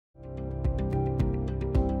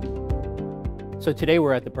So today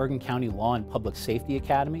we're at the Bergen County Law and Public Safety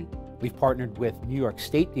Academy. We've partnered with New York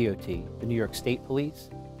State DOT, the New York State Police,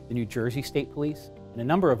 the New Jersey State Police, and a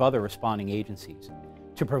number of other responding agencies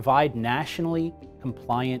to provide nationally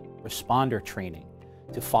compliant responder training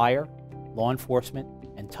to fire, law enforcement,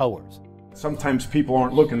 and towers. Sometimes people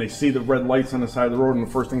aren't looking, they see the red lights on the side of the road and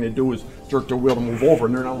the first thing they do is jerk their wheel to move over,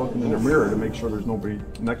 and they're not looking in their mirror to make sure there's nobody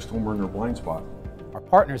next to them or in their blind spot. Our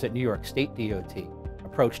partners at New York State DOT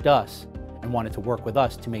approached us and wanted to work with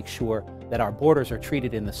us to make sure that our borders are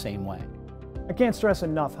treated in the same way. I can't stress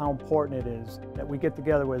enough how important it is that we get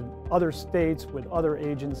together with other states, with other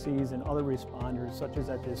agencies and other responders, such as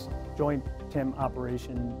at this joint TIM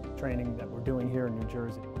operation training that we're doing here in New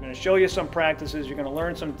Jersey. We're going to show you some practices, you're going to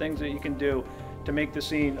learn some things that you can do to make the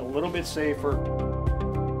scene a little bit safer.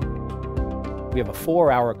 We have a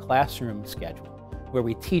 4-hour classroom schedule where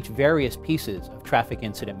we teach various pieces of traffic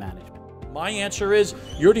incident management. My answer is,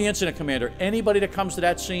 you're the incident commander. Anybody that comes to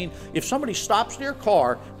that scene, if somebody stops their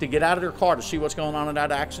car to get out of their car to see what's going on in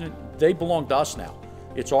that accident, they belong to us now.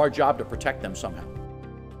 It's our job to protect them somehow.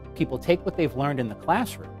 People take what they've learned in the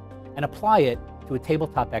classroom and apply it to a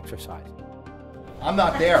tabletop exercise. I'm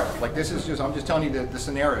not there. Like, this is just, I'm just telling you the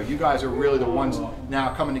scenario. You guys are really the ones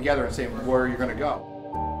now coming together and saying where you're going to go.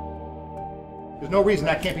 There's no reason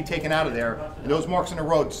that can't be taken out of there. And those marks in the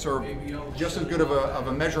road serve just as good of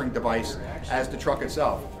a measuring device as the truck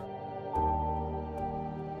itself.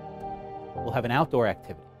 We'll have an outdoor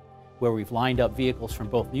activity where we've lined up vehicles from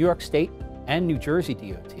both New York State and New Jersey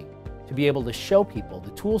DOT to be able to show people the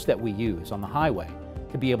tools that we use on the highway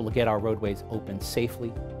to be able to get our roadways open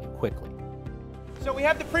safely and quickly. So we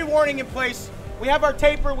have the pre-warning in place, we have our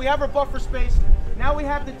taper, we have our buffer space, now we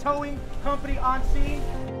have the towing company on scene.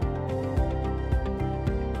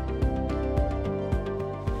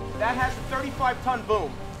 That has a 35-ton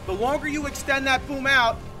boom. The longer you extend that boom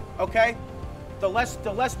out, okay, the less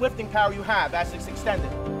lifting power you have as it's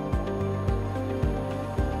extended.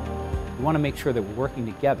 We want to make sure that we're working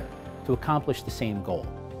together to accomplish the same goal: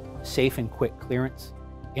 safe and quick clearance,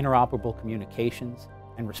 interoperable communications,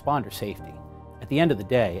 and responder safety. At the end of the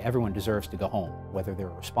day, everyone deserves to go home, whether they're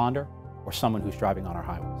a responder or someone who's driving on our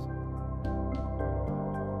highways.